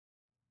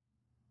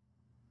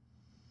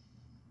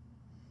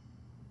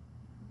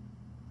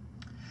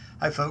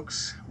Hi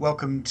folks,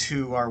 welcome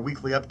to our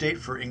weekly update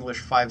for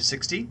English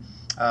 560.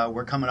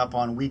 We're coming up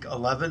on week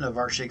 11 of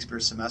our Shakespeare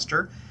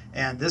semester,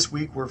 and this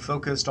week we're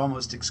focused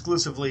almost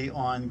exclusively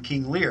on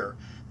King Lear.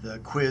 The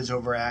quiz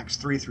over Acts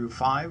 3 through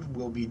 5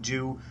 will be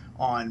due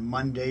on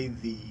Monday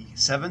the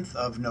 7th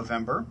of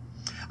November.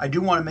 I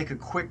do want to make a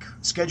quick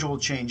schedule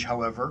change,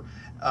 however,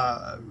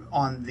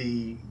 on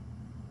the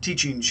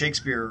teaching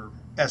Shakespeare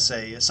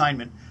essay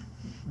assignment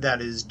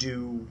that is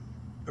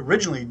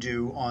originally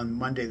due on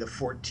Monday the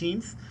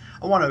 14th.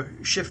 I want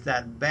to shift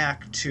that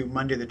back to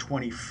Monday the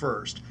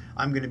 21st.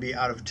 I'm going to be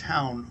out of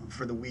town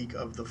for the week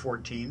of the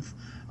 14th.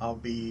 I'll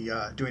be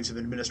doing some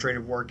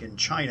administrative work in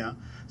China,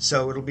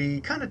 so it'll be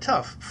kind of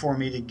tough for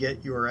me to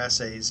get your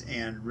essays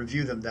and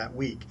review them that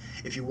week.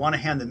 If you want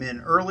to hand them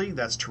in early,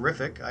 that's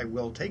terrific. I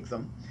will take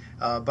them,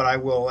 but I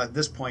will at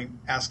this point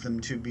ask them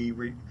to be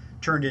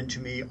turned in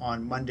to me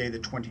on Monday the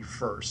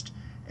 21st,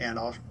 and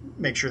I'll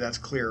make sure that's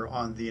clear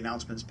on the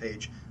announcements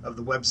page of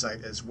the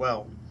website as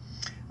well.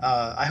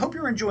 I hope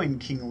you're enjoying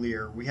King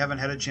Lear. We haven't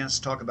had a chance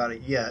to talk about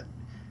it yet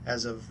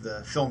as of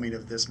the filming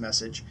of this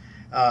message.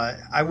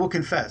 I will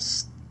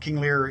confess, King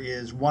Lear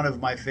is one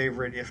of my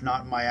favorite, if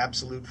not my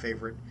absolute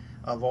favorite,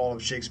 of all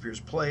of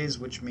Shakespeare's plays,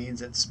 which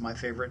means it's my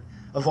favorite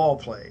of all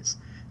plays.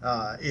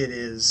 It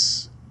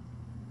is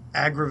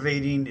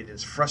aggravating, it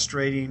is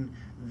frustrating.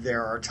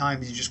 There are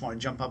times you just want to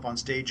jump up on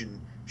stage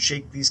and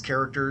shake these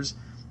characters.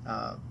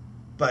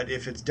 But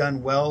if it's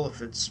done well,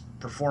 if it's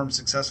performed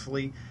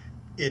successfully,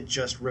 it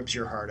just rips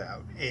your heart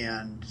out.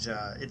 And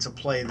it's a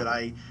play that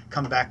I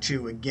come back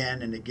to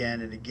again and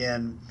again and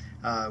again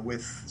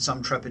with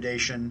some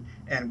trepidation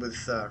and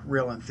with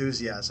real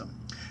enthusiasm.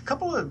 A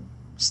couple of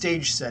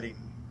stage setting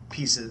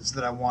pieces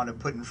that I want to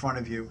put in front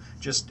of you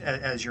just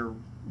as you're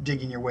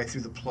digging your way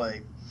through the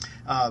play.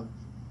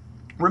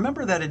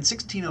 Remember that in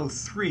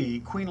 1603,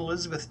 Queen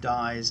Elizabeth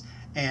dies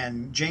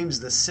and James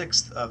VI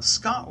of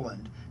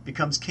Scotland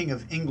becomes King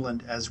of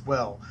England as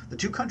well. The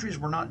two countries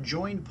were not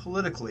joined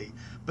politically,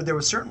 but there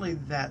was certainly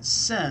that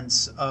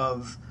sense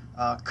of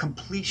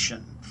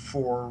completion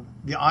for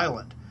the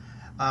island.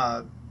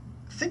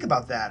 Think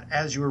about that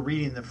as you were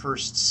reading the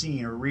first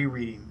scene or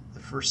rereading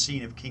the first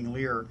scene of King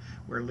Lear,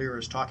 where Lear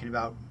is talking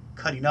about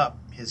cutting up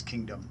his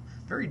kingdom.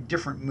 Very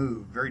different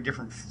mood, very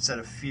different set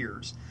of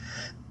fears.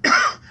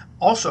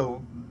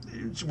 Also,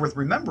 it's worth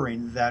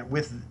remembering that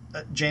with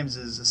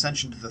James's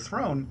ascension to the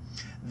throne,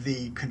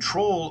 the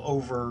control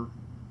over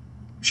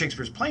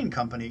Shakespeare's playing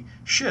company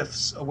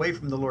shifts away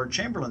from the Lord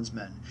Chamberlain's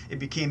men. It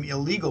became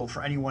illegal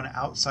for anyone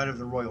outside of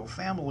the royal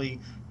family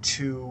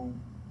to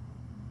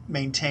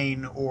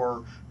maintain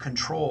or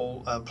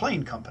control a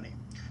playing company.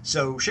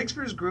 So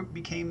Shakespeare's group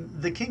became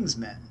the King's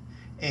Men,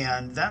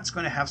 and that's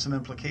going to have some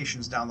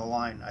implications down the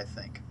line, I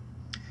think.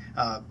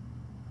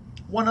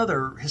 One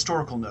other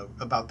historical note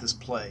about this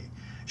play.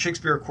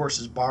 Shakespeare, of course,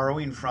 is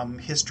borrowing from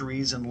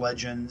histories and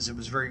legends. It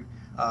was a very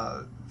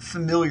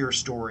familiar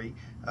story.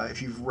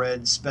 If you've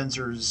read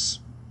Spenser's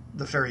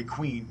The Faerie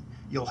Queene,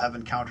 you'll have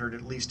encountered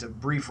at least a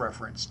brief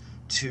reference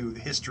to the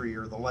history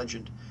or the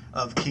legend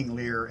of King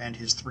Lear and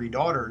his three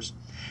daughters.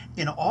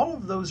 In all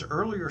of those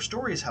earlier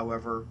stories,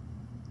 however,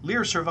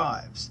 Lear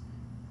survives.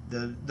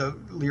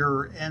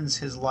 Lear ends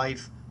his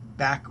life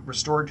back,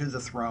 restored to the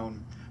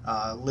throne,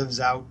 lives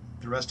out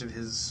the rest of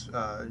his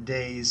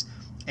days,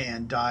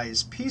 and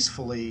dies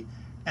peacefully.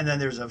 And then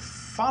there's a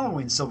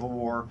following civil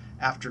war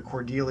after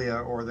Cordelia,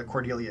 or the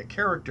Cordelia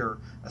character,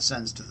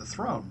 ascends to the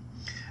throne.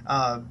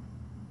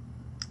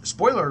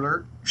 Spoiler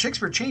alert,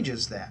 Shakespeare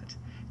changes that.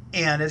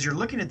 And as you're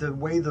looking at the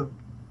way the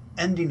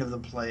ending of the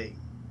play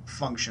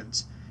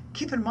functions,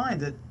 keep in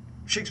mind that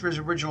Shakespeare's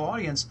original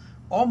audience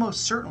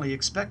almost certainly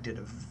expected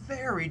a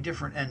very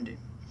different ending.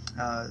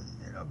 I'll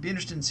be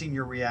interested in seeing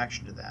your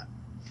reaction to that.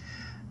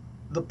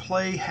 The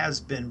play has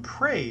been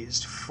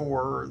praised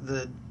for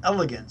the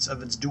elegance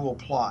of its dual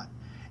plot,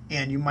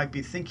 and you might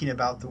be thinking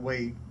about the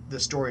way the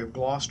story of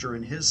Gloucester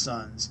and his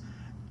sons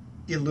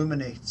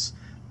illuminates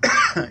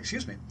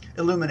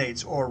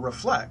or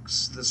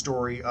reflects the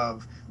story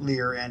of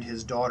Lear and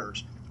his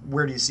daughters.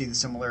 Where do you see the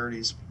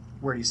similarities?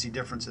 Where do you see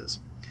differences?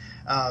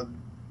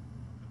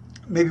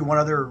 Maybe one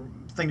other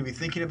thing to be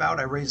thinking about,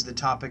 I raised the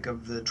topic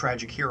of the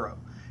tragic hero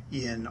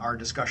in our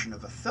discussion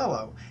of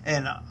Othello,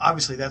 and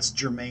obviously that's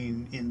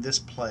germane in this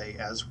play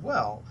as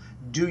well.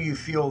 Do you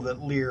feel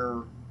that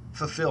Lear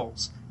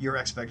fulfills your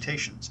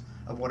expectations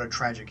of what a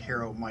tragic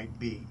hero might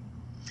be?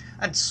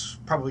 That's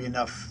probably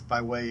enough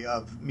by way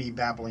of me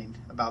babbling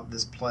about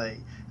this play.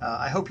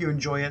 I hope you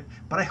enjoy it,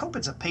 but I hope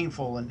it's a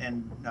painful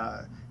and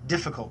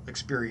difficult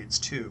experience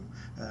too.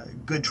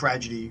 Good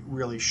tragedy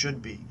really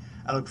should be.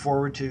 I look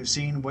forward to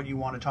seeing what you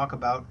want to talk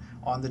about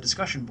on the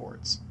discussion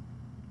boards.